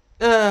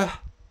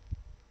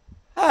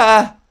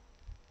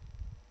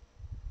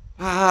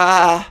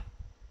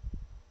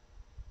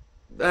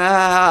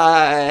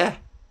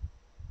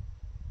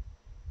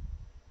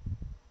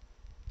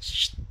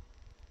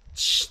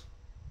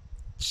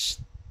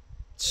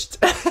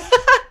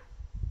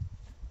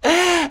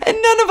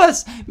none of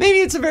us, maybe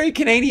it's a very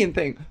Canadian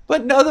thing.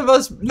 But none of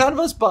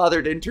us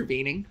bothered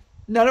intervening.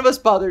 None of us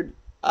bothered.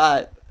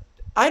 I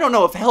don't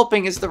know if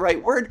helping is the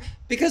right word,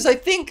 because I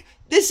think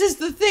this is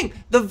the thing.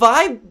 The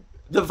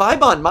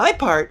vibe on my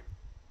part,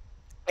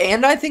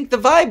 and I think the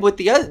vibe with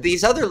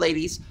these other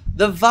ladies,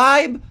 the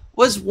vibe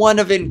was one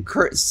of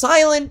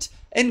silent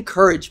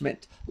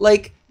encouragement.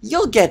 Like,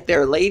 you'll get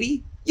there,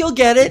 lady. You'll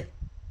get it.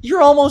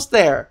 You're almost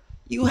there.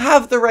 You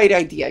have the right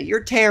idea.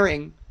 You're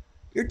tearing.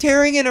 You're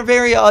tearing in a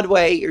very odd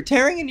way. You're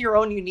tearing in your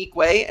own unique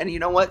way. And you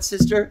know what,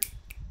 sister?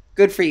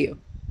 Good for you.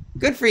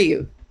 Good for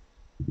you.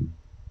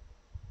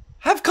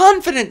 Have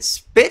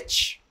confidence,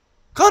 bitch.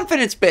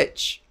 Confidence,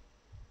 bitch.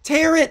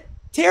 Tear it.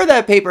 Tear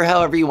that paper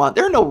however you want.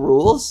 There are no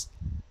rules.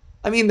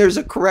 I mean, there's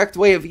a correct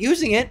way of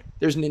using it.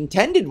 There's an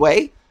intended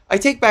way. I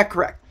take back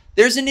correct.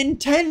 There's an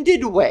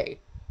intended way.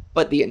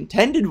 But the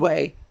intended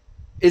way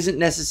isn't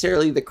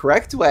necessarily the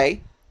correct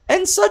way.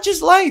 And such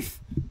is life.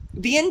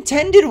 The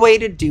intended way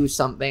to do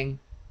something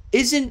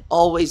isn't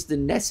always the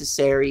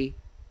necessary,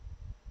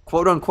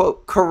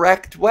 quote-unquote,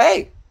 correct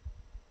way.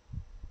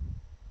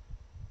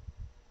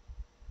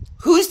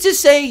 Who's to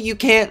say you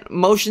can't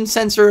motion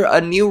sensor a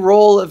new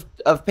roll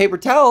of paper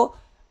towel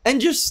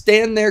and just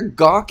stand there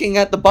gawking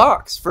at the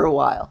box for a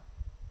while?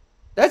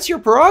 That's your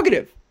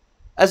prerogative.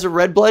 As a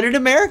red-blooded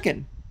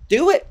American,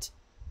 do it.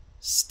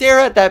 Stare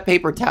at that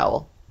paper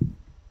towel.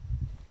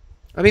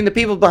 I mean, the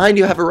people behind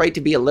you have a right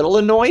to be a little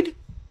annoyed.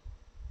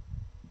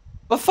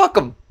 But fuck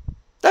them.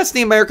 That's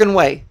the American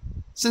way.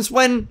 Since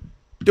when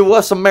do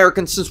us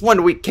Americans, since when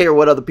do we care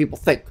what other people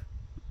think?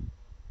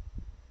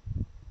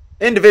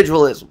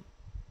 Individualism.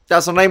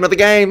 That's the name of the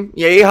game.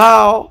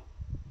 Yeehaw.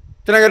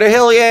 Can I get a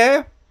hell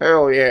yeah?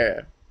 Hell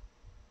yeah.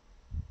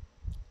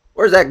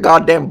 Where's that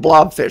goddamn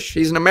blobfish?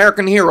 He's an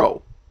American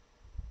hero.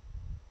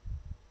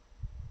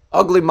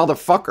 Ugly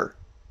motherfucker.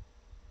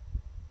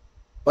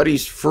 But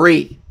he's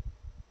free.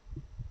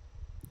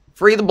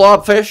 Free the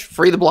blobfish.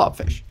 Free the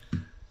blobfish.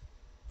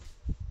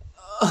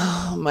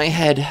 Oh, my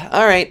head.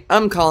 Alright,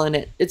 I'm calling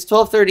it. It's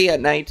 12:30 at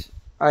night.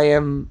 I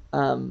am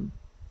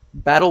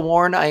battle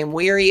worn. I am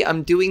weary.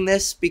 I'm doing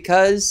this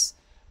because,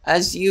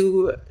 as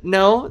you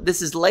know,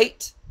 this is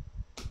late.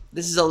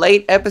 This is a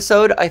late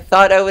episode. I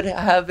thought I would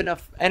have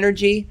enough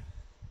energy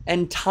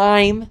and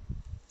time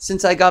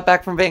since I got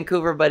back from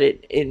Vancouver, but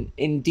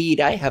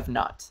indeed I have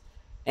not.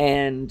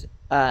 And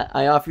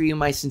I offer you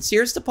my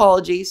sincerest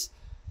apologies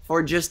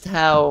for just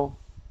how...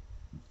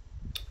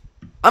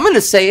 I'm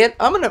gonna say it.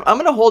 I'm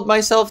gonna hold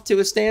myself to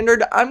a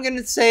standard. I'm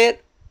gonna say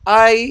it.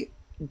 I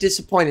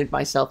disappointed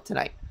myself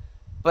tonight,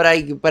 but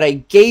I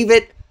gave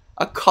it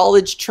a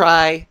college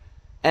try,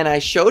 and I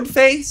showed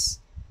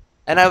face,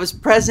 and I was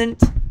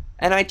present,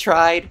 and I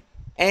tried,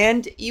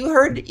 and you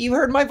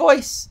heard my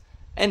voice,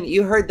 and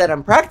you heard that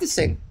I'm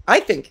practicing. I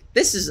think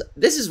this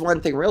is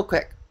one thing real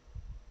quick.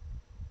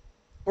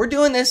 We're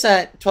doing this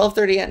at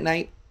 12:30 at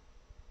night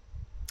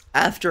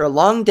after a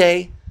long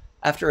day,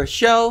 after a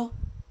show.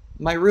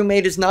 My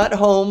roommate is not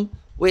home,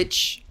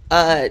 which,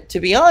 to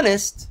be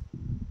honest,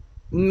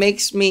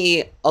 makes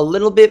me a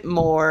little bit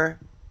more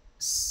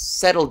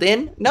settled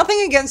in.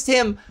 Nothing against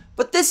him,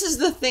 but this is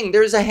the thing.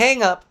 There's a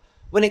hang-up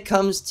when it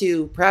comes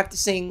to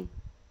practicing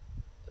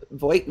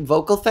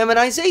vocal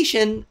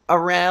feminization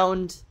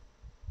around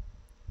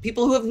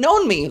people who have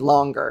known me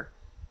longer.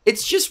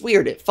 It's just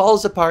weird. It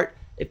falls apart.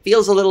 It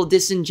feels a little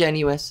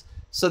disingenuous.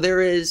 So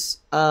there is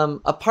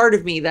a part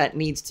of me that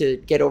needs to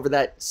get over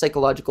that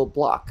psychological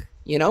block.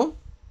 You know,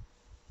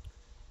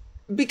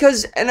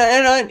 because and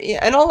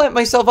I'll let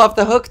myself off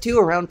the hook too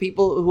around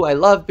people who I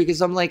love,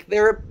 because I'm like,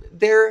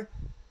 they're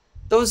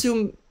those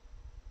who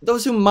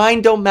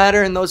mind don't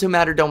matter, and those who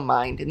matter don't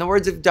mind, in the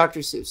words of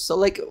Dr. Seuss. So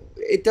like,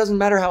 it doesn't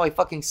matter how I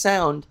fucking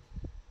sound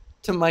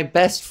to my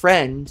best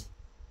friend.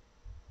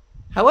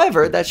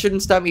 However, that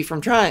shouldn't stop me from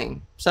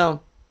trying.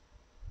 So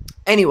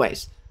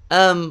anyways,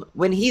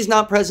 when he's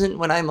not present,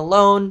 when I'm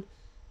alone,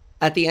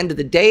 at the end of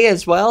the day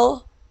as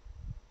well,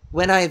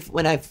 when I've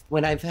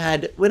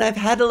had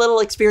a little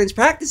experience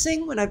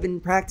practicing, when I've been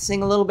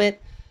practicing a little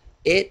bit,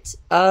 it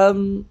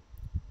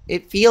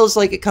feels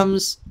like it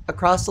comes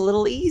across a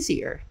little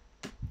easier.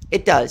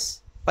 It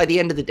does by the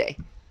end of the day.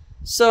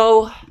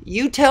 So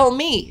you tell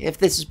me if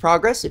this is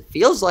progress. It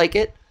feels like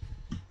it.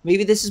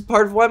 Maybe this is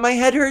part of why my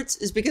head hurts,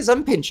 is because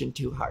I'm pinching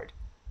too hard.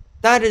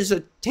 That is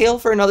a tale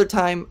for another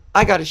time.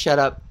 I gotta shut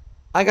up.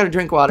 I gotta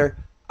drink water.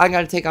 I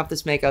gotta take off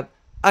this makeup.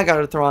 I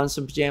gotta throw on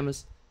some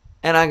pajamas.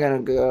 And I'm gonna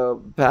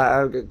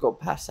go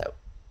pass out.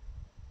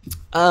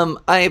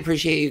 I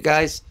appreciate you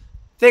guys.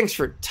 Thanks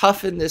for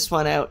toughing this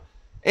one out.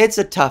 It's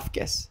a tough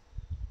guess.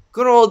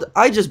 Good old,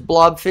 I just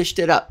blobfished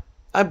it up.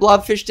 I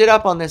blobfished it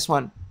up on this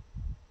one.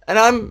 And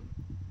I'm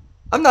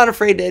not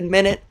afraid to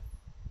admit it.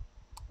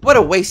 What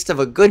a waste of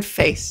a good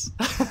face.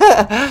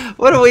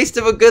 What a waste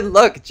of a good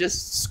look.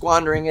 Just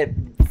squandering it,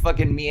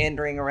 fucking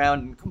meandering around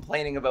and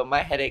complaining about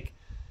my headache.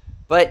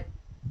 But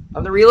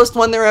I'm the realest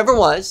one there ever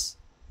was.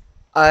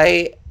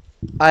 I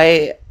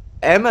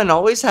am and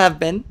always have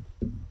been.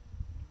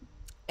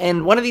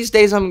 And one of these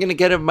days I'm going to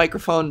get a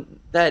microphone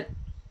that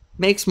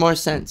makes more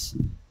sense.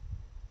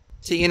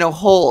 to, you know,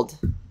 hold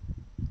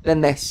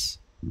than this.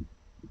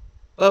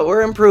 But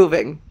we're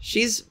improving.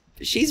 She's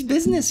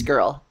business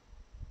girl.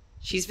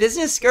 She's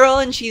business girl,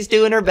 and she's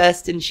doing her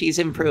best, and she's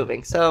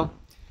improving. So,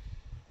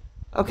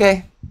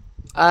 okay.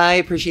 I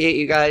appreciate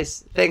you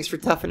guys. Thanks for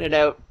toughing it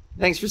out.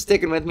 Thanks for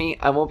sticking with me.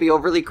 I won't be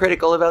overly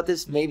critical about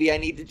this. Maybe I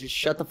need to just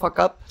shut the fuck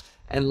up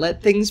and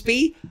let things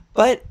be.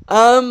 But,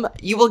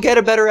 you will get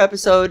a better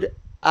episode,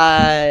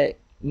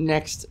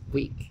 next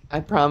week.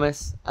 I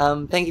promise.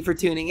 Thank you for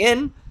tuning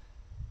in.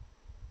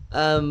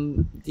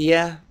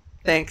 Yeah,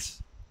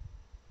 thanks.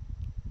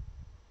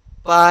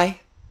 Bye.